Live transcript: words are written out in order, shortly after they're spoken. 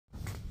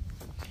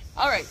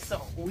All right,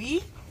 so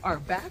we are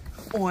back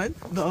on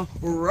the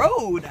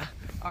road.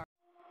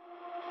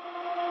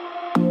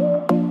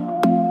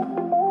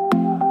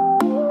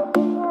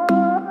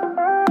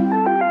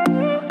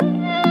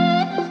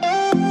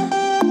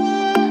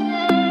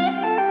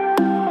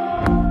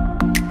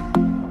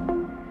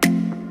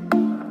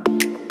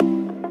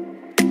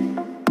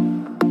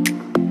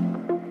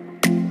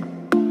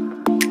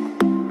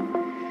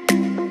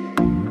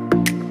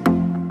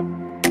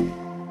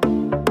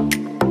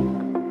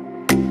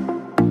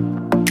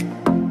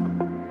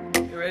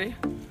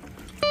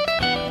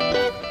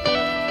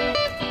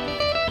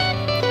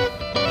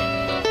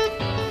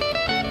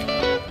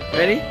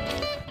 Ready?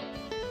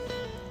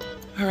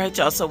 All right,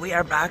 y'all, so we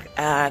are back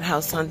at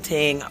house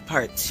hunting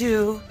part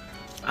 2.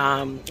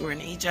 We're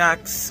in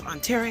Ajax,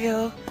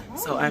 Ontario.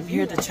 So I'm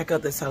here to check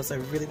out this house. I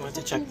really want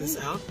to check this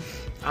out.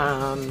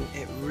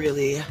 It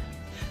really...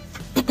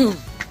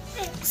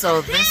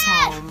 So this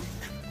home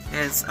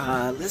is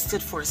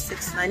listed for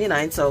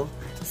 $699, so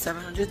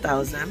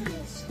 $700,000.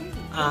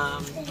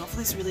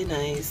 Hopefully it's really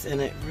nice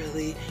and it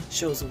really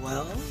shows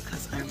well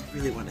because I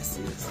really want to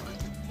see this one.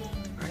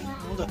 All right,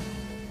 hold up.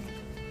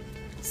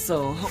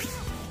 So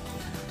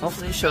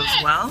hopefully it shows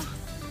well,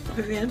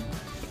 Vivian.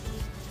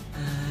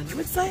 And I'm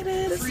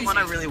excited. This is what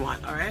I really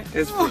want. All right,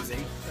 it's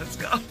freezing. Let's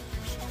go.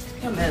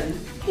 Come in.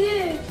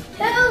 Here,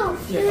 help.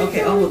 Yeah,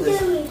 okay, I'll hold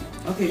this.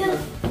 Okay, good.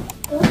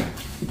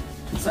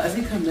 So as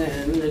you come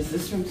in, there's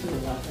this room to the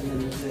left, and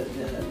then there's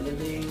the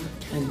living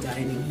and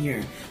dining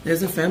here.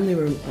 There's a family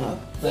room up,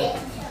 but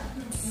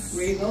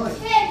where are you going?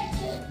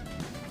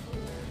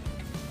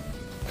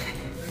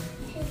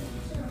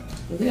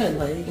 What I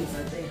like is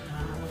that they have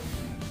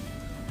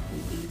an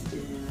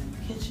eat-in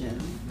kitchen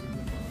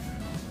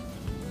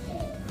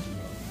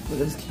with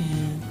this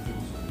can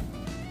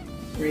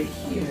right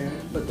here,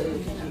 but then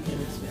you can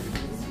expand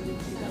this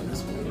down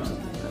this way or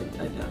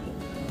something. I doubt it.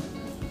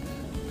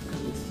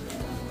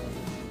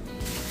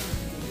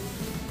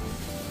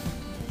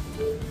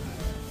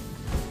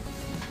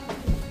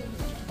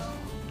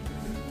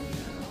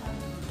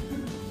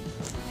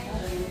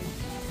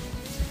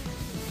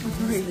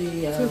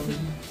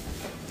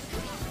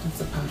 That's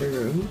the powder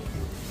room.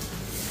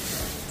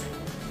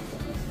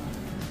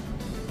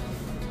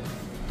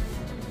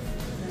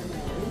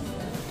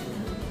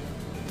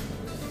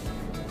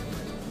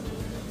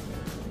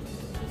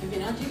 Okay,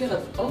 now you get a,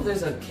 oh,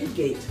 there's a kid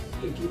gate.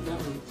 You keep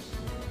going.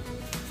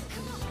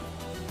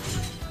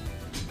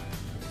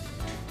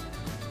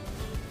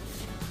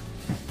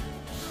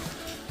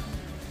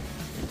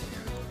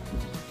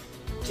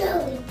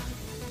 Joey.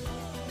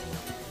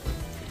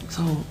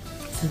 So,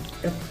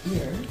 up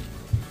here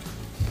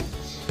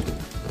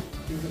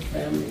is a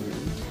family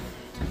room.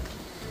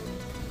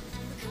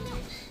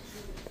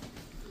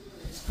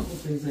 There's a couple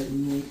things that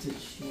need to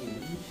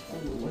change. I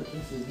don't know what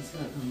this is. It's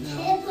gotta come down.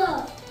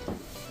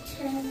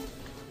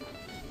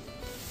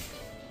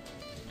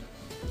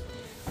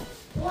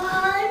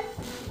 One.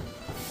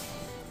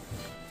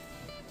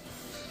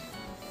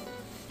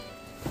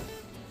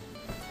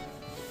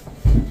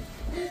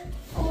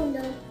 Oh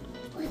no.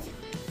 What's it?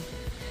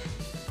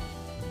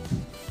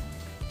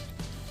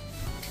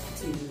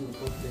 TV will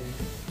go there.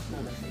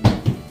 Not a thing.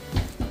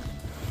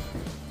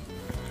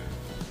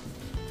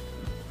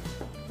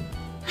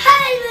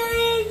 Hi,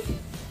 Louise.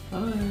 Hi.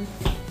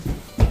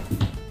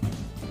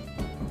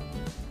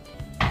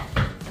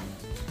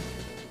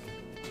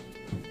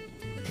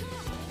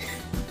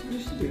 What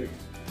did she do?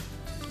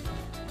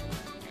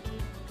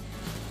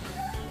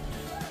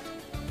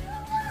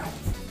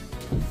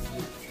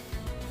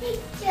 Good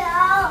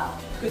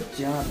job. Good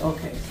job.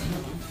 Okay.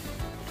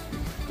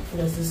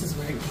 Yes, this is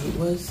where a gate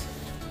was.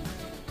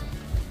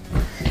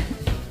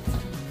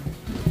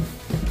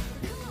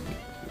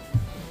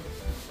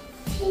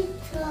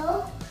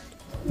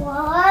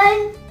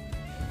 One.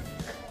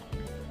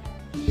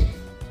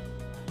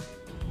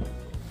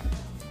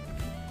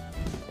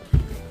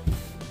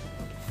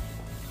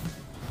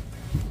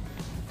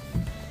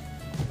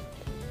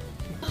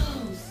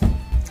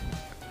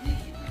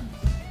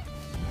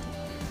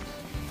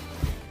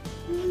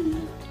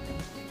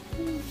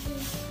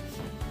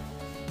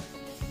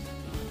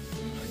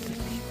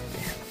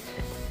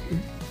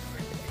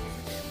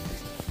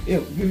 Yo,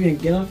 Vivian,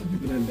 get off the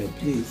people in bed,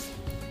 please.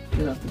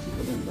 Get off the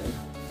people in bed.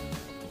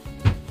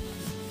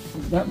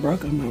 If that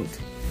broke, I'm out.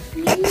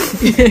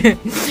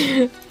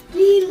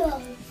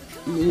 Nemo.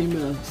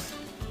 Nemo.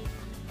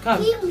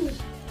 Come. Nemo.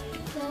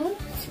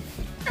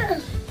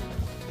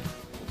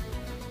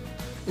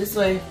 This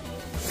way.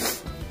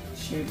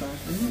 Shared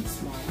bathroom, it's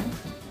small.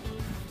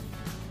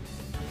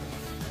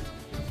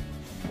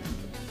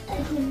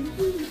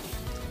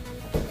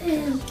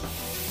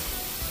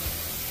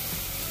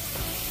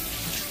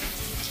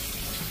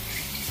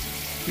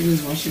 You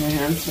just washing your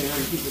hands so you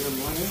don't keep it in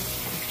water.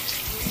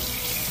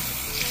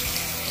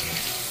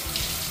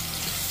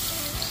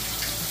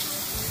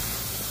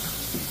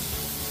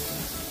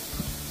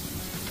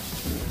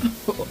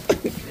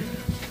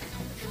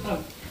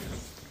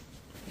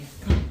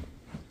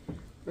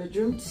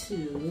 Bedroom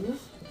 2.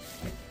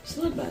 It's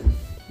not bad.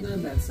 Not a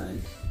bad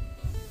size.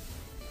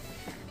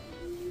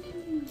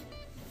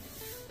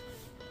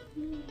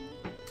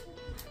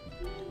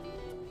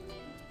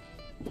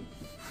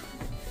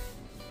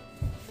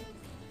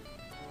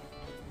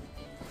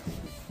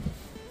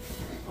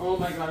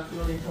 my gosh,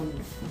 really come.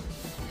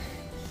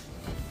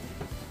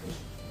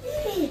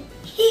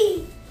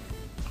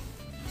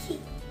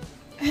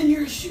 And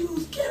your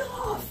shoes, get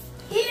off!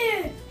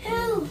 Here,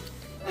 help!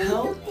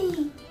 Help?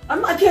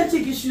 I can't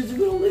take your shoes, we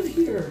don't live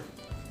here.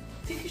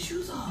 Take your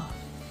shoes off.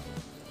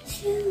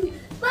 Shoes.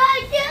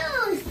 My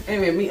shoes!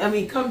 Anyway, I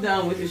mean, come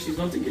down with your shoes,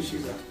 don't take your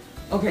shoes off.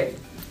 Okay,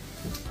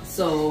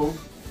 so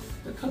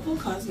a couple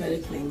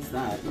cosmetic things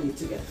that need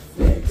to get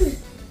fixed.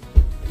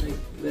 Like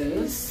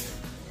this.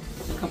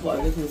 A couple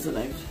other things that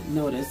I've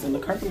noticed, and the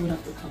carpet would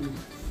have to come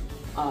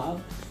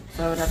up.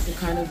 So I would have to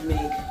kind of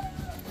make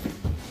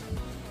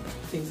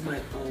things my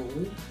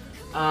own.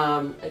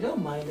 I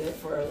don't mind it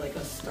for like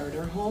a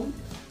starter home.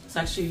 It's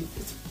actually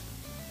it's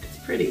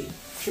pretty. You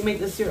can make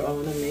this your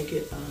own and make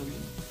it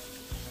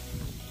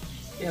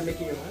yeah, make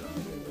it your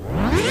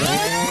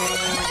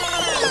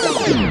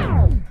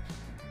own.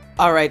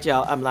 All right,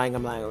 y'all. I'm lying.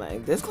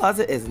 This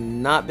closet is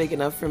not big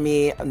enough for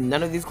me.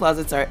 None of these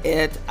closets are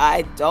it.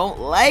 I don't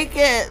like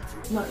it.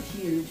 It's not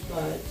huge,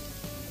 but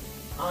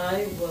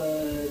I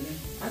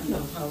don't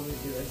know how we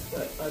do this,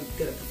 but I'd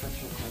get a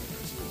professional closet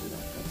person to do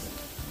that.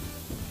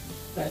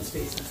 That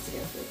space has to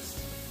get fixed.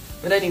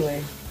 But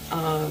anyway,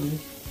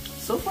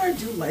 so far I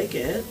do like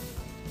it.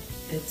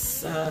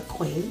 It's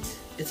quaint.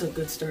 It's a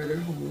good starter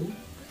home,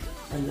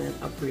 and then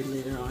upgrade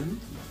later on.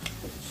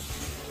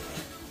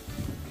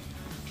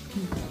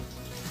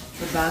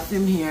 The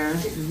bathroom here,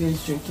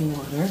 Vivian's drinking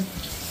water.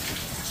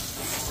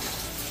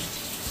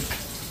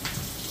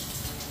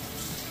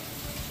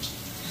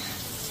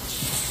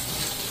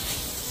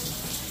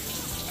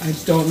 I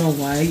don't know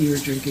why you were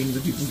drinking the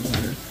people's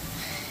water.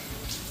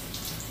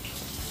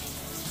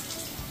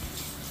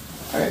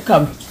 Alright,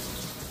 come.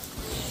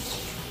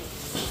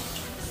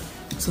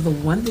 So the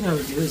one thing I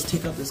would do is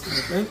take out this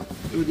carpet.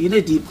 It would need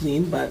a deep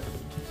clean, but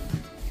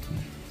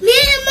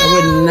I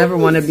would never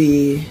want to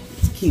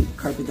keep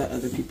carpet that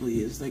other people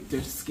use. Like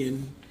their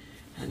skin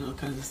and all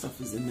kinds of stuff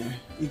is in there.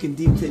 You can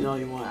deep clean all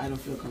you want. I don't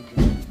feel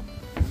comfortable.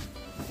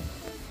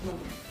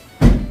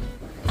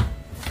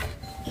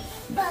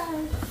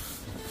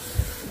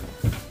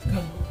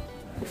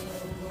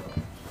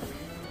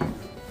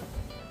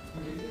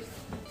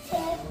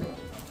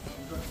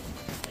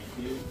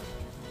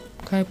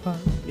 Okay, pause.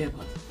 Yeah,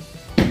 pause.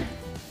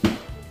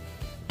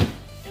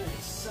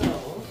 Alright, so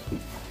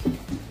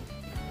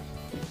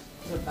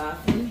the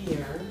bathroom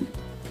here.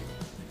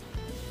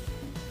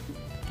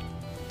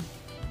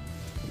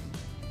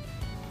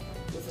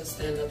 With a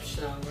stand-up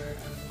shower.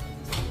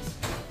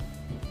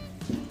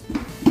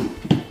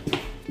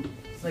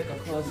 It's like a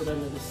closet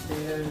under the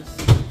stairs.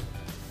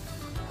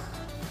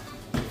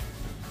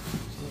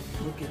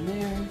 So look in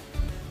there.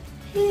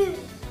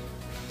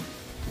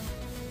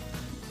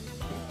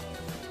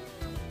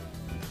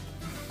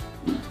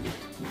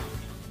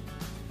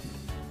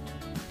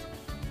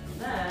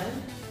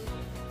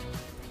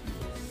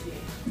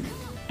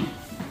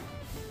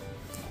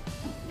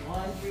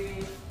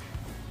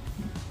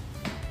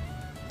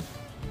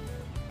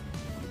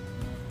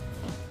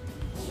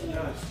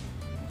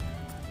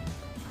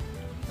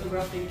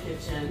 Roughing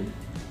kitchen.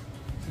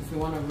 So if you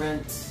want to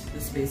rent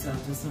the space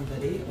out to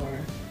somebody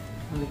or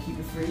want to keep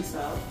it for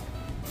yourself.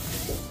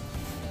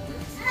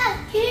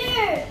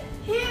 Here.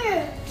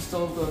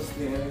 Stove goes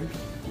there.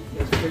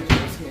 The fridge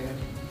goes here.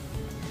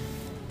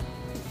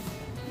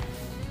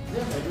 Is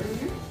there a bedroom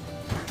here?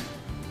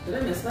 Did I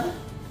miss that?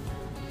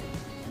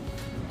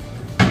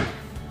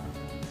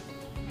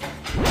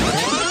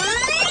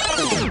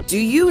 Do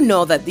you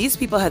know that these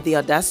people had the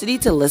audacity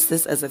to list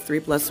this as a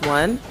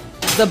 3+1?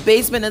 The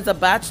basement is a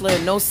bachelor,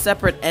 no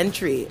separate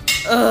entry.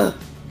 Ugh.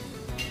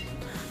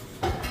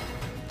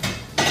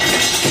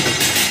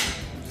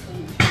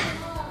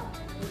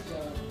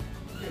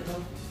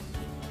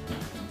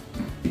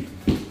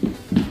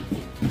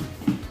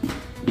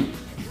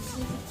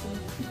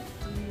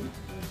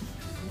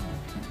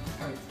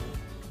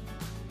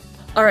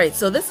 All right,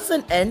 so this is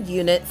an end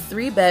unit,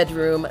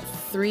 3-bedroom,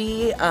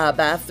 3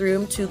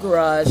 bathroom, 2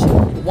 garage,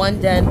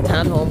 1 den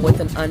townhome with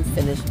an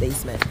unfinished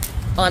basement.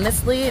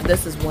 Honestly,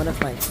 this is one of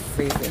my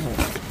favorite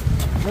homes.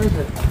 Where is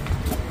it?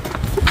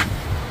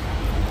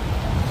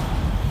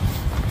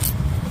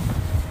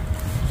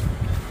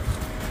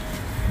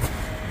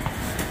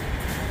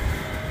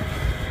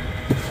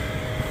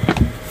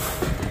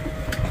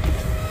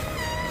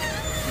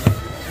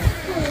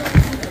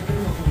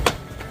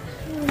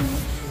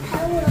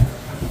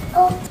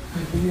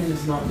 Vivian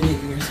is not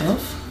behaving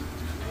herself,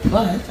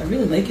 but I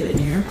really like it in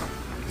here.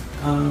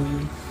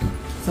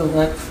 So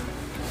let's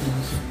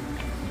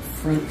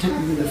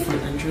technically the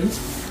front entrance.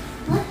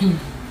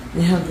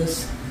 They have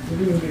this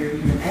living area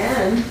here,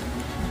 and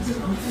there's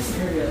an office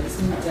area. It's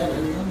in den. I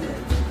love it.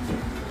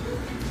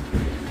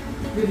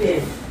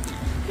 Vivian.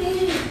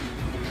 Here.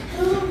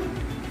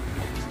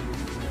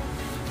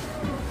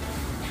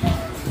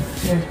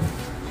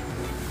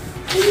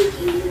 Thank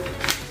you.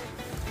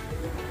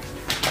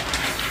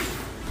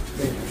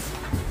 Very nice.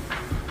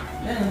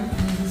 And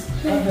this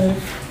other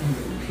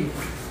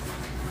people.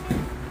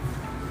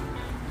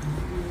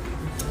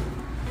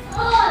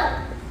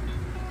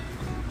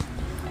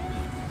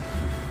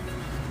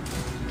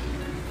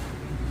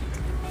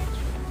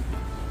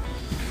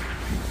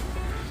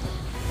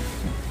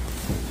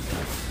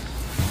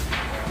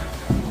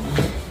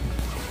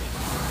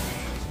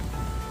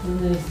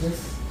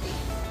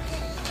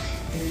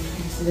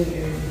 big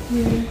area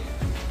here.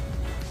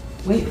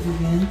 Wait,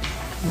 Vivian.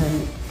 And then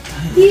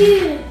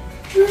Here.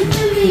 Look at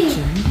me.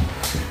 kitchen.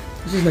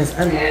 Which is nice.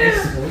 I love this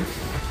stove.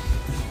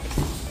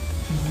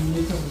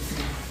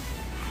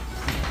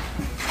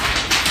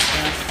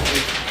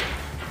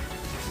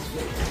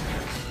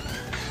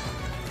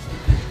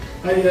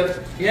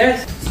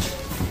 Yes.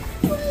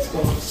 Let's go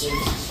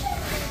upstairs.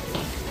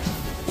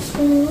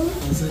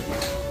 How's it?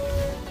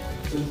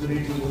 It's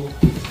ready to go.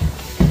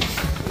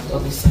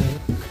 Other side.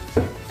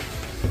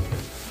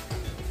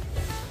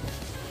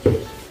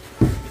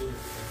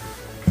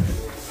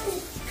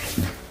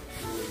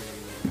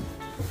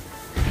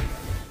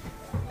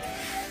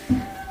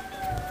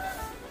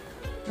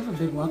 I have a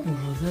big walk-in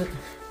closet.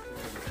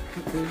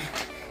 Up there.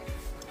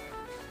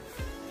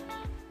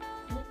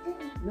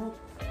 Nope.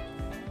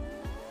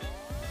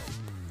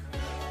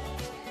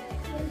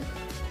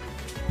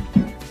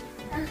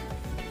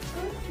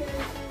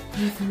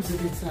 Bathroom's a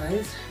good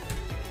size.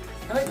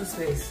 I like the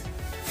space.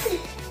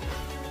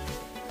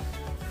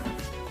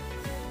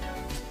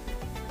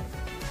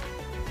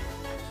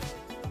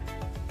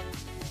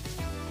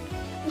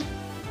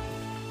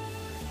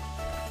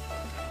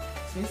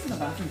 Space in the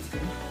bathroom's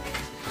good.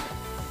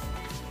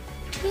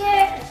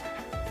 Here.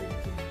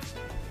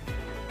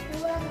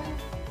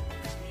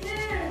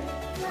 Here.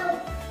 No.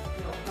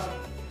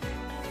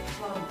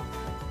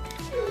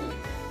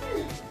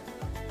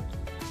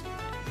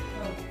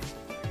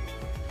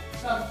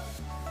 Come.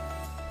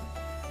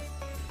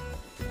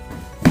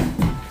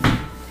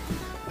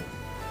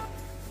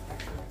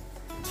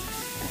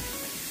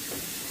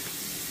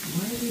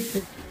 Why do you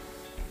think?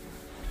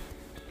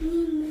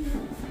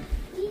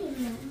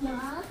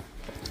 Mama.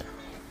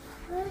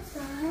 Where's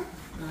that?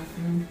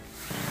 Bathroom.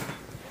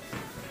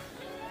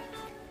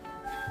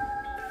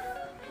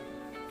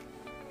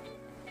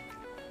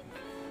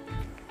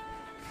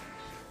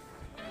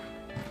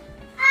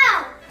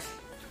 Ow!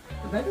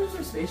 The bedrooms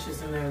are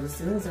spacious in there. The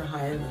ceilings are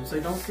high in them, so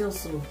you don't feel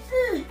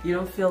you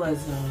don't feel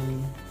as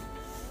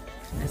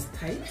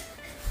tight.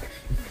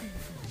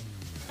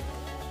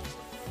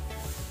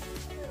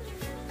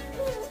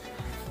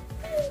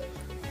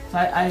 So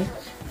I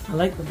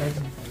like the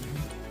bedroom for you.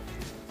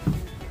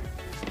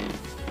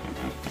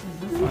 Is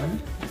this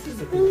one? This is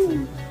a good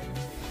size bathroom.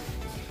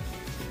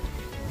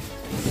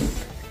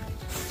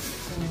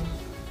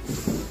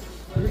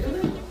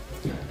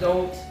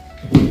 Don't.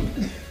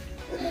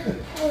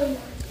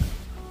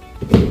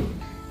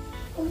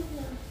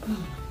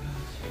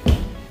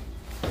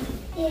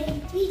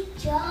 Good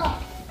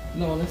job.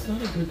 No, that's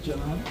not a good job.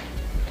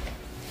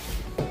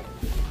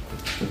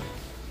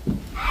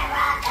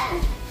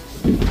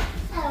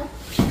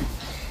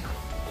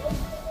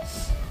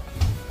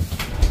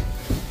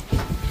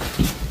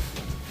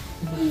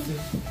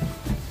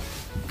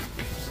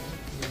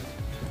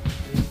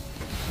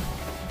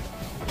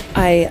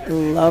 I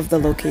love the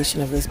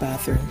location of this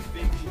bathroom.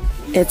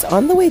 It's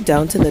on the way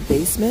down to the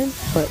basement,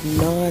 but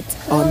not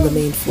on the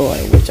main floor,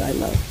 which I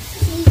love.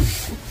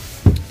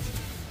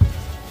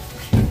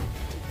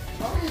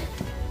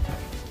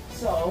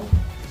 So,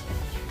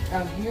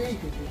 out here you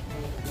can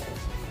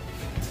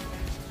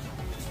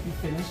you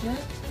finish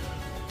it.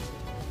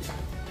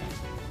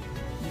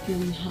 You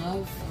can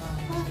have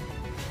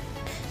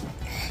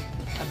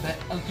a bed.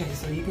 Okay,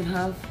 so you can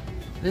have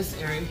this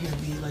area here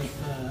be like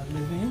the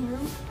living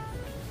room.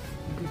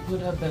 You can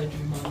put a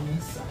bedroom on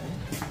this side.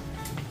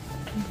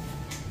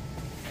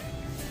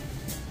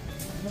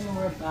 I don't know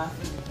where a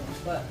bathroom is,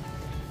 but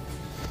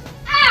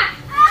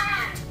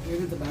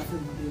maybe the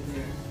bathroom will be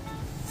there.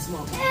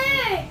 Small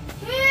bathroom.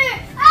 Here.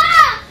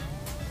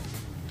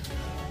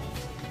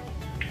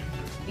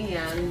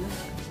 And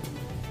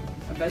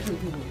a bedroom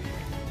table.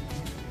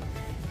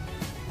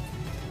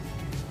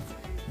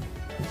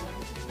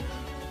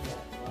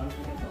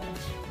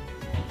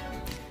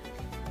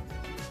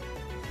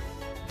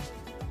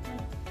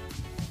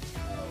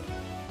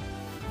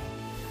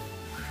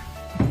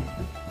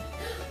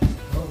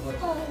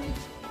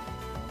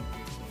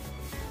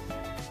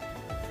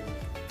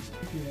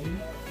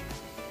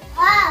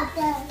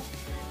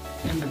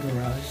 And the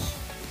garage.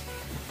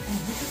 Oh,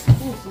 this is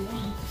cool. So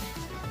long.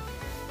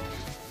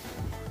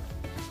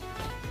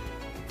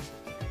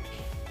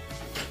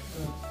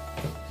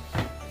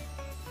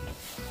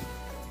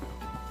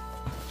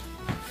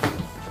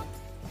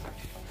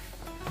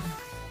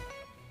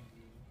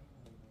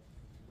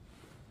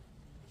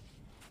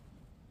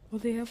 Well,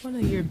 they have one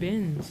of your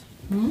bins.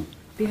 Hmm?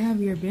 They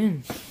have your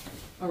bin.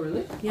 Oh,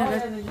 really? Yeah, Oh,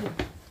 that- they do.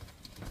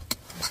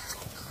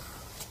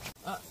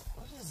 What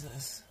is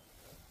this?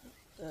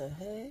 The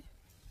heck?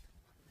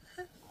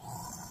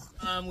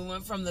 We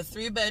went from the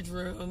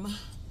 3-bedroom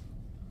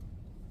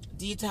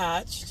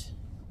detached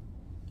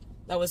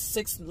that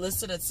was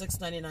listed at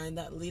 $699.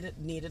 That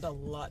needed a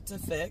lot to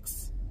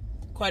fix,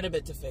 quite a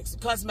bit to fix,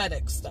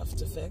 cosmetic stuff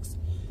to fix,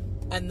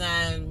 and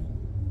then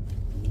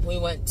we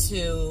went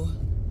to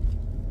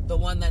the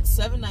one that's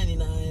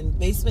 $799.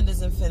 Basement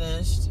isn't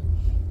finished,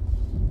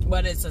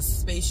 but it's a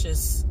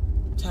spacious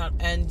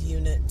end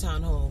unit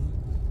townhome,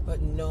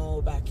 but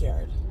no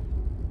backyard.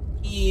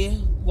 see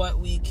what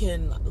we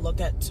can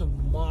look at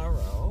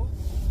tomorrow.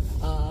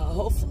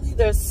 Hopefully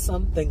there's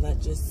something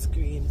that just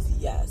screams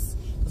yes.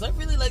 Because I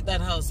really like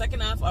that house.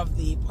 Second half of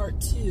the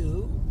part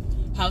 2,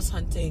 house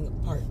hunting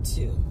part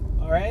 2.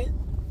 Alright?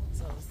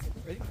 So,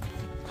 ready?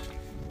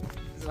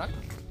 Is it on?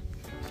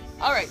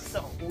 Alright,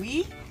 so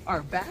we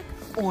are back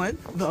on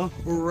the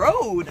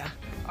road.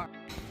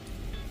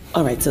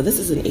 Alright, so this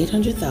is an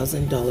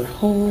 $800,000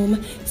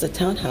 home. It's a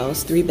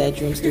townhouse, 3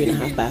 bedrooms,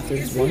 3.5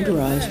 bathrooms, 1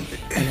 garage,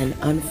 and an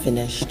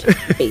unfinished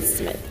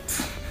basement.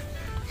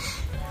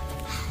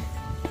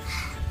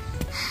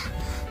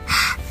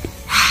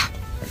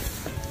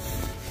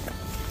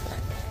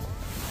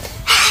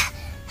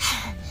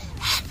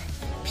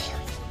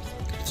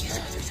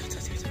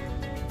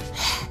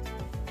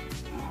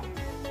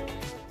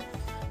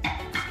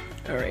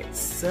 Alright,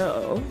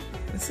 so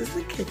this is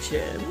the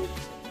kitchen.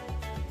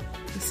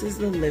 This is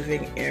the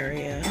living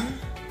area.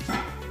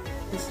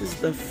 This is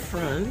the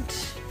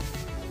front.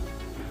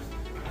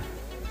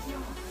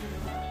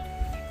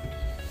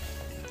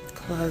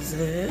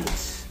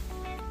 Closet.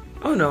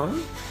 Oh no,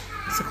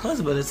 it's a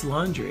closet, but it's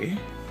laundry.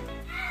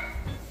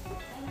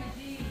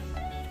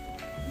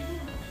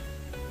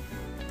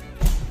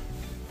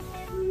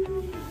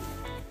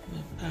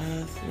 The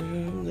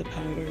bathroom, the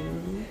powder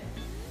room.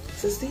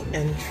 This is the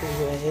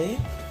entryway.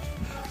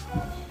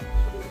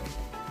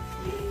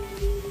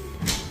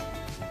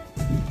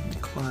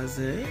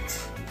 Closet.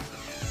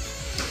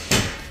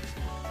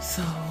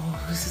 So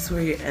this is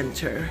where you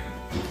enter.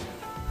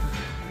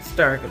 It's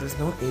dark, but there's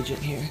no agent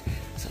here,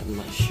 so I'm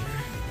not sure.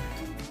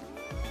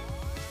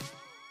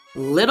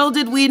 Little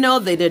did we know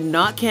they did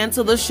not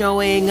cancel the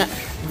showing.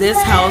 This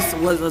house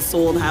was a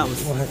sold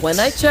house. What? When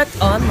I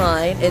checked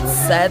online, it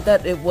said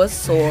that it was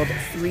sold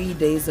 3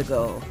 days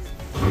ago.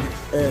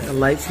 The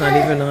light's not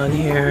even on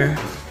here.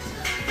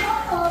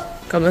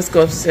 Come, let's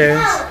go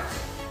upstairs.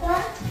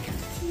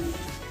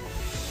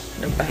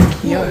 The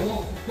backyard.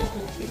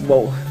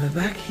 Whoa, the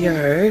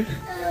backyard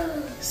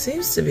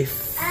seems to be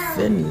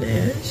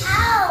finished.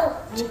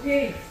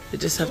 You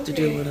just have to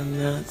do it on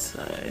that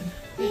side.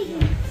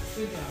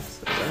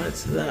 So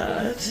that's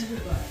that.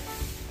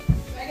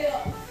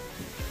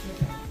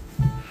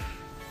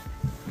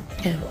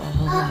 And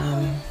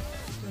all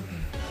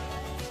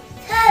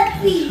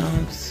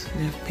shops,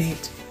 they have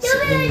paint. I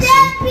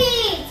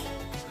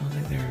don't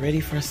think they're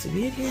ready for us to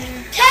be in here.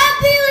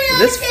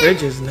 This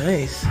fridge is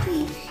nice.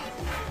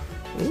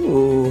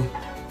 Ooh,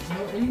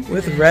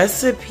 with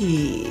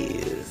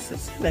recipes.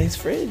 That's a nice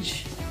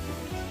fridge.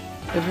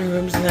 Living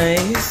room's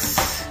nice.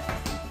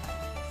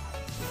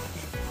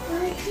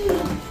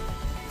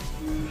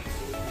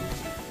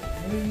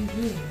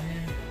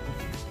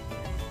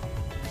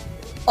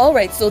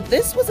 Alright, so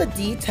this was a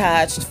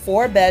detached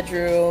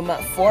 4-bedroom,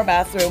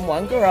 4-bathroom,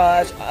 1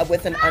 garage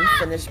with an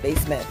unfinished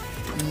basement.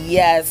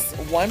 Yes,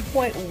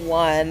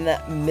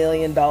 $1.1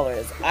 million.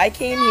 I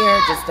came here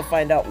just to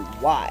find out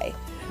why.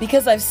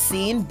 Because I've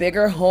seen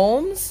bigger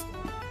homes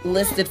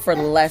listed for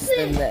less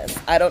than this.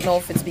 I don't know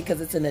if it's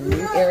because it's in a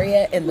new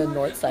area in the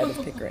north side of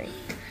Pickering.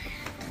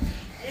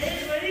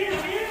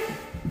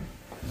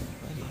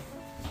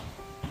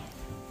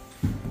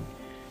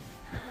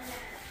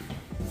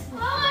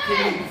 I came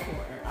here before.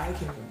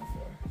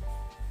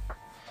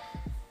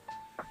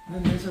 And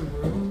then there's a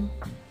room.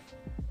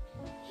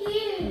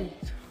 Here.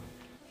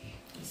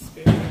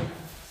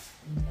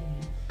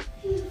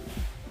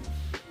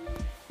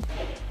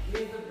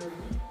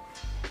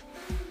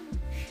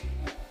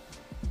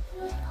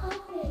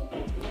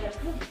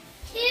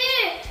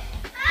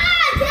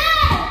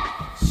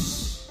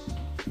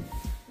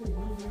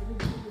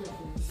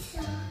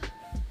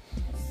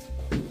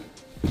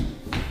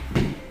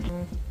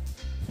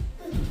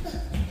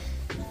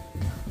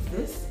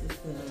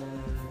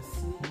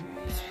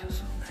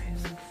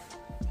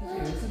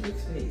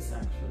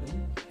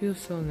 Feels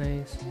so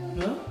nice.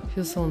 Huh?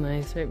 Feels so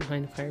nice right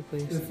behind the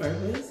fireplace. The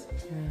fireplace?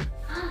 Yeah.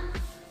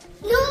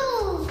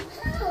 No! It's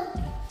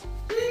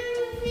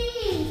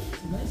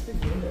a nice big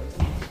window.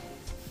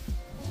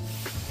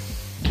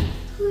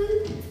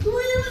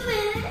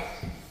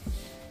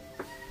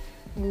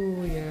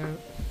 Oh yeah.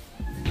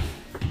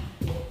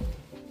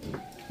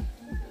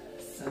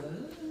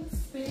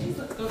 Space.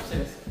 Let's go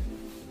upstairs.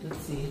 Let's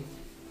see.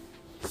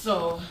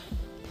 So,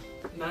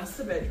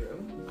 master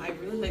bedroom. I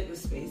really like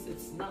this space.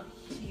 It's not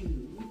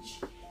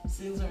huge.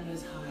 Ceilings aren't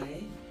as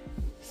high.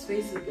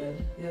 Space is good.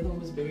 The other one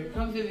was bigger.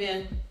 Come,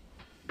 Vivian.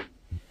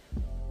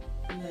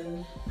 And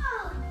then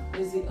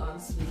there's the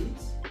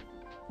ensuite.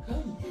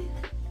 Come.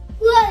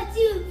 1,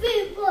 2,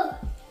 3, 4.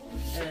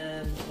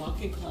 And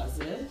walk-in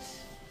closet.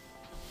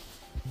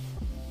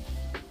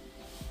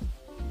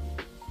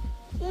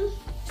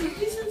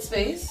 Decent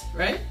space,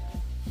 right?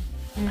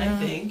 Yeah. I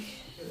think.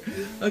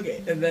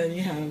 Okay, and then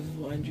you have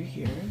laundry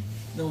here.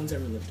 No one's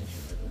ever lived in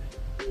here, by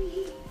the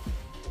way.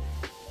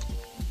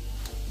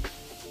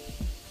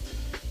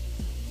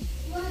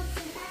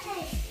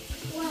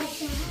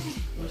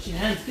 Wash your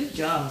hands. Good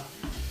job.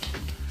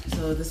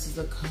 So this is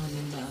the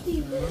common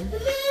bathroom.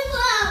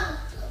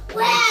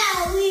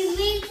 Wow, we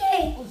made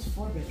it. Oh, it's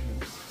 4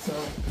 bedrooms. So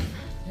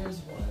here's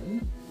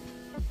one.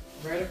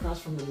 Right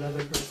across from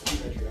another girl's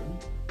bedroom.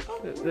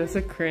 That's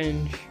a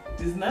cringe.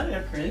 Isn't that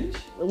a cringe?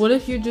 What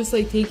if you're just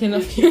like taking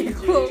off your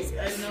clothes?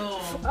 I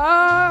know.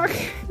 Ah,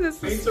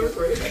 this Are you is so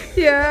recording?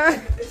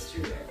 yeah. It's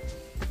true.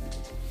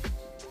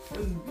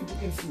 People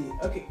can see.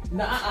 Okay,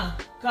 nah,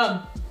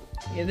 come.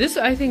 Yeah, this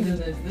I think. And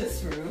then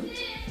there's this room.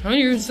 How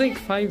many rooms? Like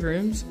 5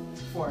 rooms.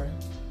 4.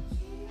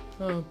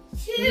 Oh,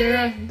 they're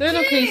an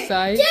okay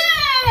size.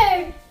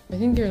 I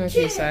think they're an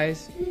okay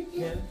size.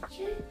 Yeah.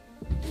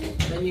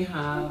 Then you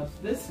have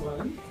this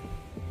one.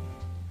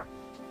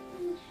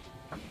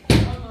 Oh,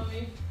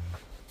 mommy.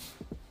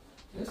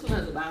 This one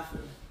has a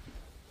bathroom.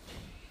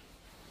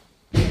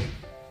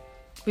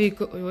 Wait,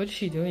 what is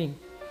she doing?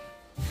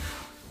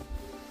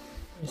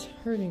 It's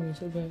hurting me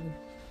so bad.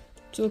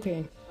 It's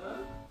okay.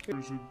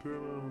 There's a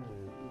demo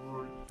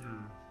right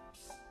here.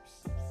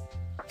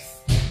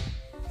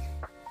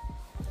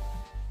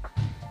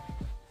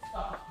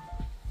 Stop.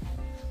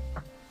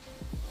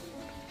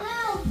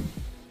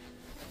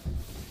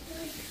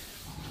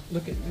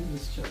 Look at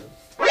this child.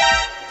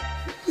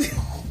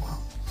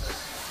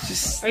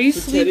 Just Are you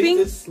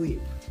pretending sleeping? to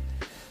sleep.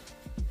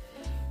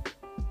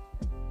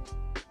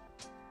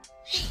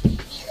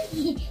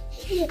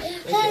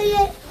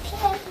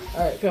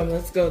 Alright, come,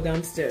 let's go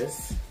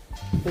downstairs.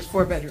 There's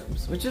 4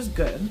 bedrooms, which is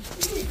good.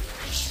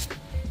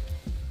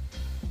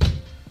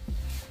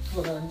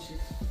 Hold on,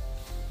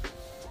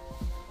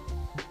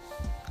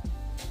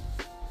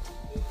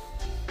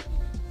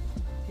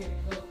 okay,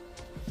 go.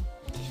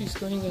 She's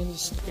going down the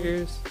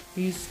stairs.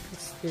 These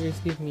stairs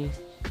give me.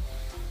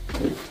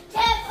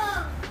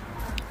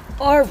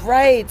 All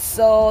right,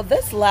 so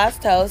this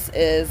last house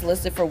is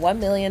listed for $1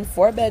 million,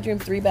 4 bedroom,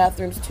 3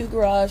 bathrooms, 2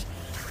 garage,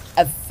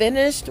 a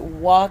finished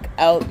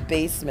walkout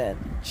basement.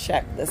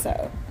 Check this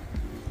out.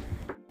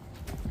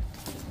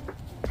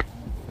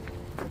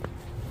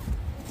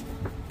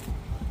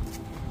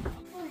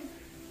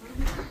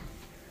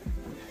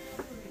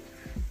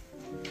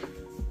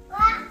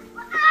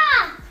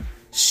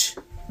 Shh.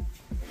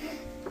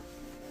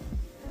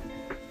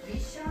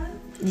 Vishaun?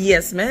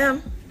 Yes,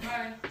 ma'am.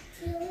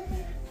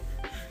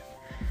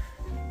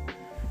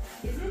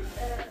 Is it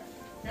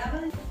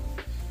double?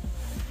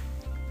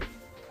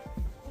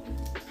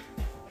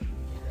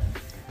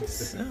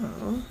 So,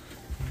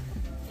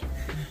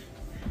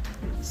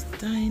 it's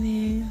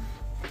dining,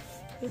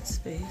 good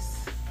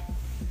space.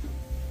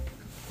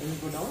 Can you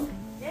go down?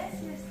 Yes,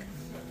 yes.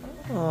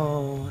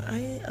 Oh,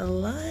 I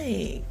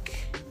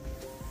like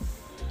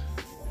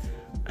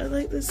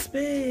the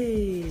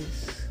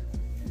space.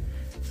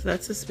 So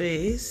that's a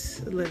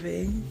space,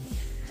 living,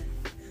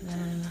 and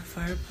then a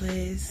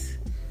fireplace.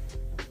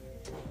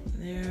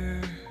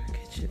 There,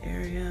 kitchen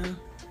area,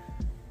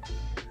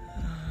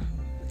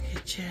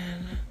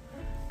 kitchen.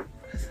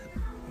 What's the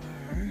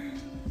bar?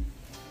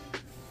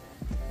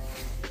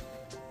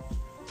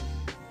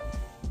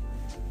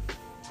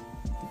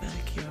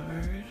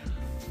 Backyard.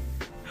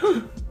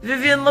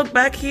 Vivian, look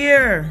back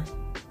here.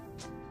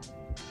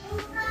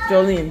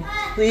 Jolene,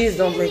 please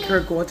don't make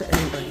her go to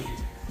anybody.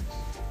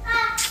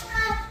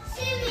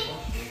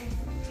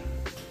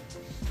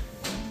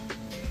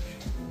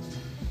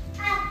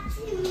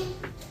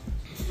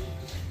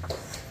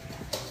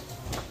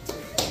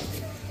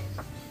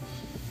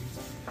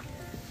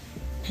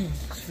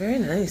 It's very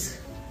nice.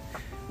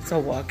 It's a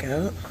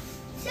walkout.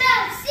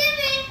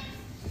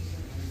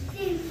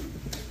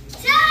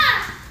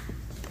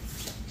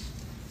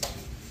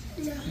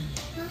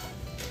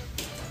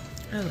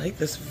 I like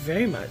this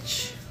very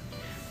much.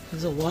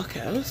 It's a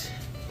walkout.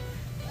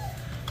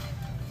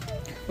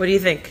 What do you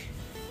think?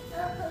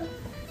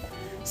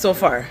 So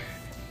far?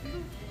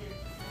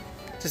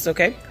 Just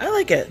okay? I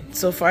like it.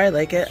 So far I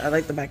like it. I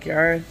like the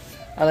backyard.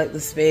 I like the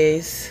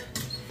space.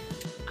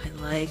 I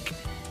like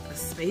the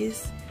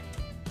space.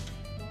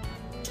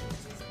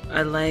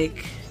 I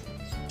like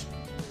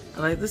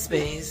the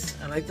space.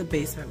 I like the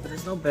basement, but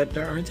there's no bed.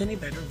 There aren't any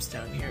bedrooms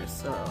down here,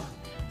 so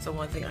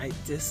one thing I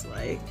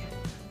dislike.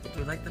 I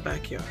do like the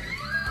backyard.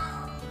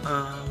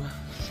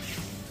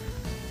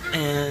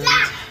 And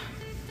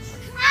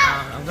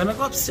I'm gonna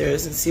go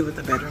upstairs and see what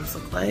the bedrooms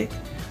look like.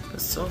 But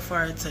so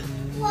far it's a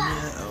no,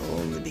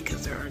 only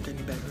because there aren't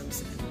any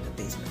bedrooms in the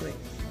basement. Wait.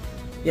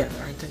 Yeah,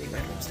 there aren't any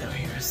bedrooms down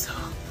here, so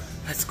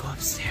let's go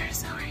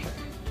upstairs. Alright.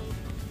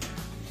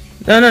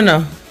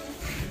 No.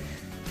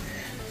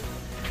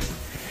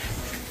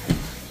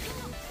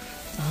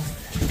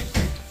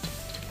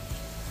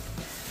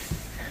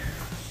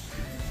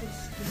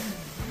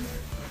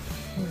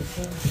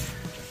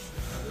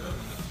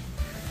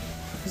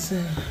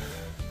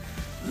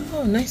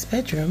 Oh, nice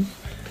bedroom.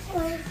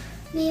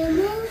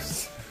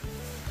 Meows.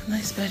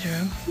 Nice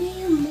bedroom.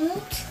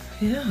 Meows.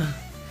 Yeah.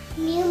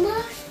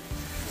 Meows.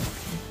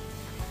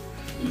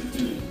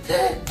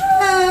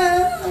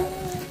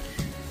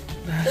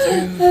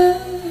 Bathroom.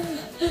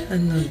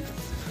 And the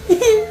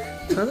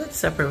toilet's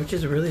separate, which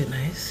is really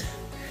nice.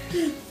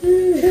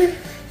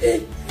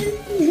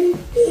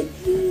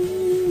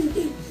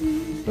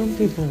 Don't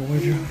people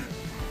wardrobe.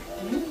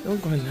 The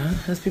Don't go in there.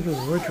 That's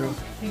people's wardrobe.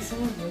 Hey,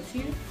 someone lives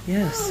here?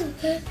 Yes.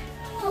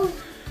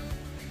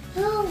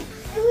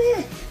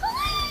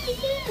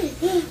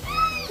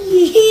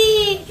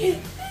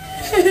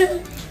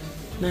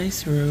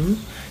 Nice room.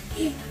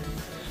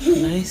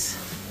 Nice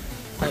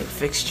light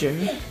fixture.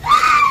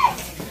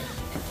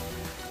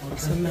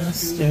 It's a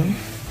master.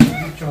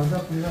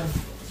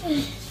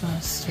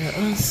 Master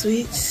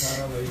ensuite.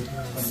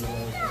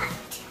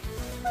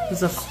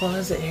 There's a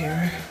closet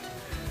here.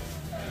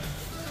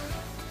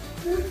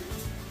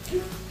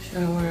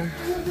 Shower.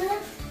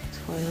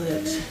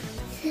 Toilet. This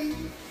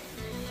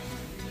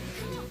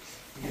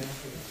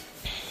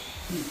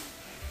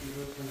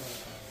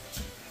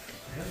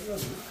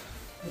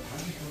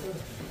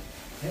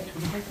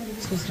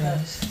is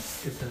nice.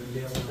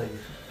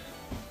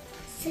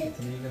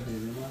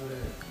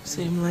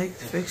 Same light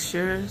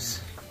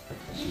fixtures.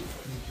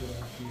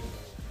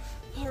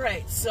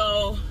 Alright,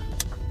 so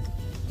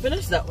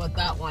finished up with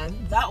that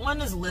one. That one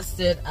is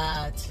listed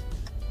at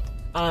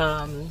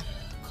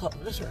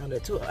just around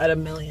it too, at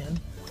 $1 million.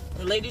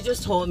 The lady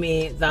just told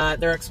me that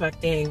they're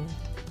expecting,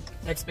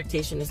 the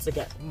expectation is to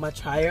get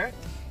much higher.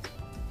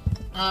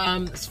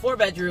 It's 4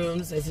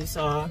 bedrooms, as you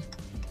saw.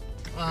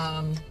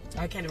 I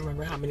can't even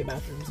remember how many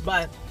bathrooms,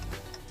 but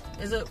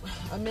is it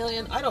 $1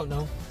 million? I don't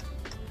know.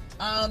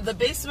 The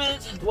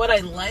basement, what I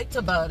liked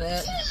about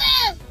it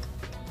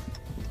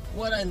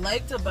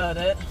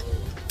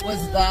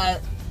was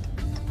that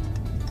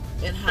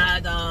it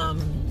had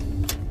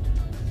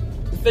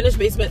finished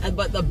basement,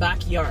 but the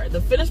backyard. The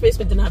finished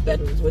basement didn't have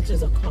bedrooms, which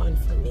is a con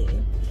for me.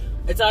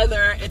 It's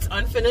either it's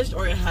unfinished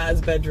or it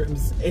has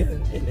bedrooms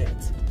in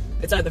it.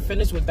 It's either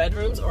finished with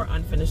bedrooms or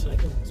unfinished,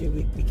 and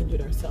we can do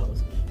it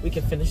ourselves. We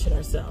can finish it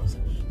ourselves.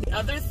 The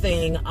other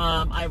thing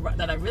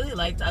that I really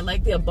liked, I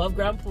like the above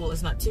ground pool.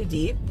 It's not too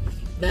deep.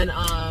 Then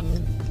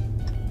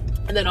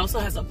and then also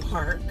has a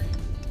park,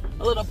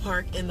 a little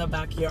park in the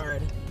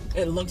backyard.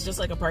 It looks just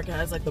like a park. It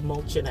has like the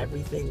mulch and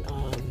everything,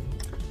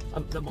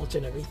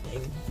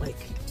 like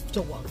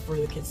to walk, for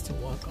the kids to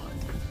walk on.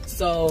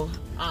 So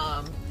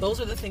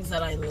those are the things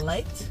that I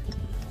liked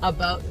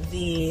about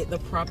the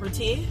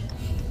property.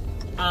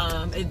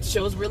 It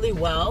shows really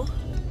well.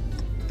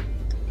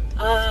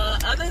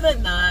 Other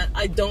than that,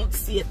 I don't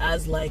see it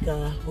as like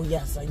a, oh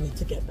yes, I need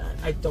to get that.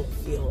 I don't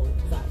feel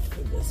that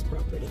for this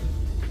property.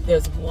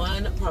 There's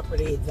one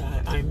property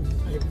that I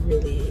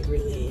really,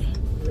 really,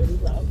 really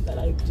love that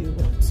I do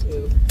want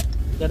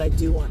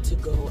to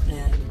go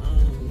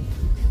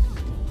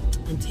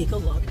and take a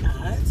look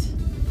at.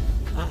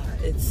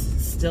 It's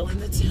still in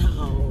the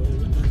town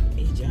of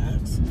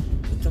Ajax,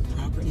 but the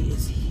property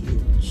is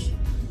huge.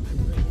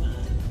 I'm really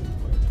glad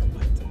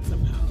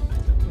somehow. I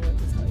don't know what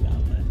to tell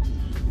y'all, but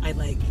I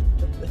like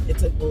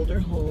it's an older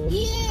home,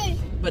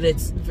 but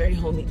it's very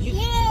homey.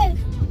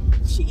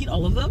 She eat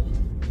all of them,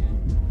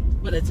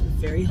 but it's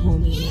very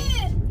homey.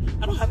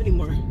 I don't have any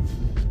more.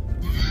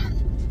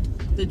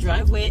 The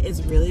driveway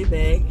is really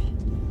big.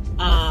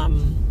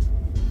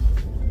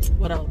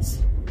 What else?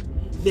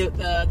 The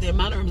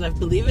amount of rooms, I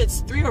believe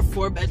it's 3 or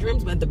 4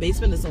 bedrooms, but the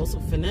basement is also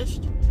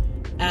finished,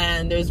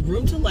 and there's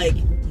room to like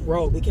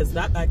grow because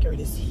that backyard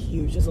is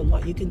huge. There's a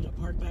lot you can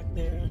park back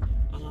there.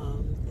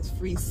 It's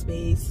free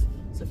space,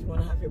 so if you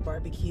want to have your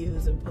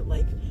barbecues and put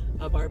like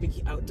a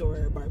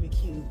outdoor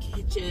barbecue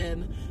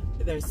kitchen,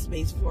 there's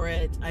space for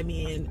it. I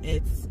mean,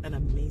 it's an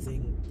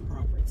amazing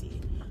property.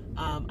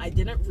 I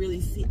didn't really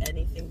see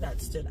anything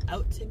that stood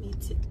out to me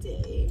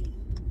today.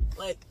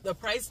 Like, the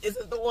price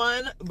isn't the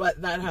one,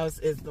 but that house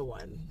is the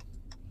one.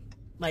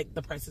 Like,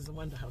 the price is the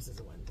one, the house is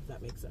the one, if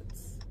that makes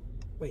sense.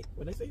 Wait,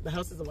 what did I say? The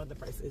house is the one, the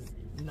price is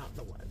not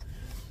the one.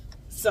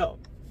 So,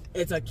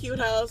 it's a cute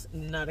house,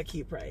 not a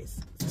cute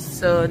price.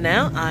 So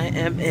now I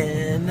am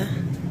in...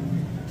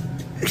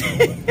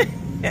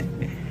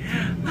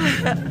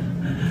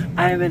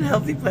 I'm in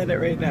Healthy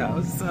Planet right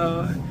now,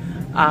 so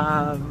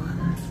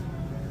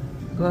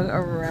going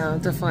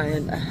around to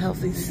find a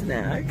healthy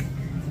snack.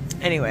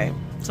 Anyway,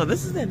 so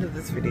this is the end of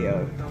this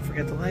video. Don't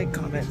forget to like,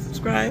 comment,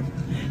 subscribe,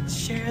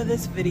 share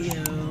this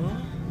video.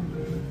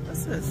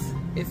 What's this?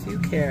 If you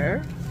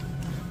care.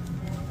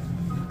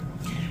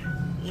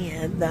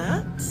 And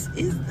that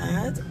is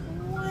that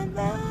with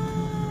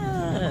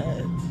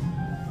that.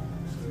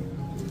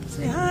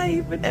 Say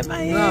hi, but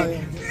MIA. Oh,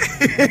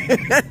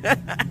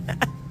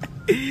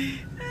 yeah.